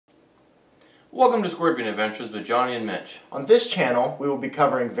Welcome to Scorpion Adventures with Johnny and Mitch. On this channel, we will be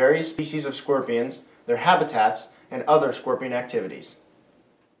covering various species of scorpions, their habitats, and other scorpion activities.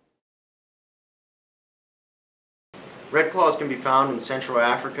 Red claws can be found in Central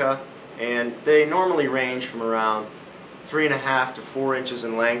Africa, and they normally range from around 3.5 to 4 inches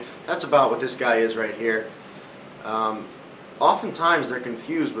in length. That's about what this guy is right here. Oftentimes they're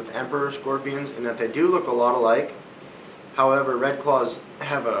confused with emperor scorpions in that they do look a lot alike. However, red claws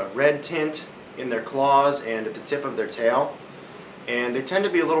have a red tint in their claws and at the tip of their tail, and they tend to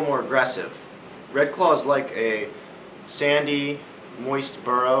be a little more aggressive. Red claws like a sandy, moist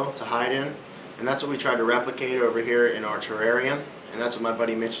burrow to hide in, and that's what we tried to replicate over here in our terrarium, and that's what my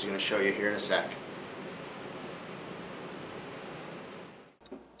buddy Mitch is going to show you here in a sec.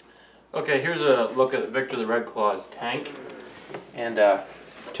 Okay, here's a look at Victor the Red Claw's tank. And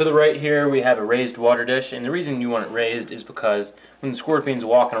to the right here we have a raised water dish, and the reason you want it raised is because when the scorpion's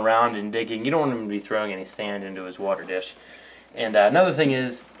walking around and digging, you don't want him to be throwing any sand into his water dish. And another thing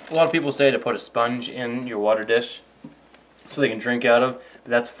is, a lot of people say to put a sponge in your water dish so they can drink out of,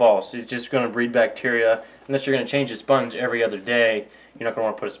 but that's false. It's just going to breed bacteria. Unless you're going to change the sponge every other day, you're not going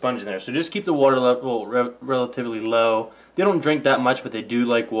to want to put a sponge in there. So just keep the water level relatively low. They don't drink that much, but they do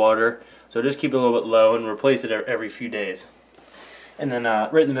like water, so just keep it a little bit low and replace it every few days. And then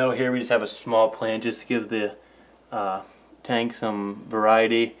right in the middle here we just have a small plant just to give the tank some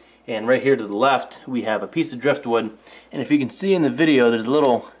variety. And right here to the left we have a piece of driftwood, and if you can see in the video there's a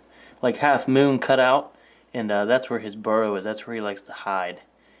little like half moon cut out, and that's where his burrow is. That's where he likes to hide,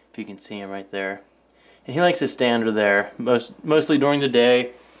 if you can see him right there. And he likes to stay under there mostly during the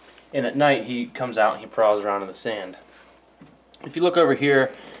day, and at night he comes out and he prowls around in the sand. If you look over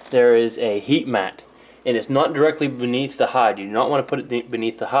here, there is a heat mat, and it's not directly beneath the hide. You do not want to put it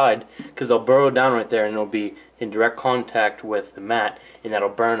beneath the hide, because they'll burrow down right there and it'll be in direct contact with the mat, and that'll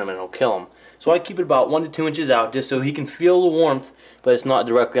burn them and it'll kill them. So I keep it about 1 to 2 inches out just so he can feel the warmth, but it's not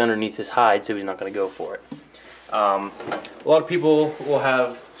directly underneath his hide, so he's not going to go for it. A lot of people will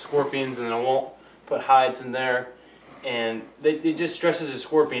have scorpions and they won't put hides in there, and it just stresses the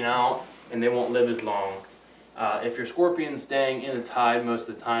scorpion out and they won't live as long. If your scorpion's staying in its hide most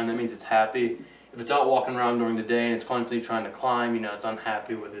of the time, that means it's happy. If it's out walking around during the day and it's constantly trying to climb, you know, it's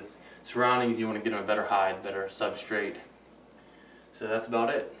unhappy with its surroundings, you want to get them a better hide, better substrate. So that's about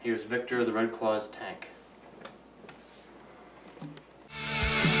it. Here's Victor the Red Claw's tank.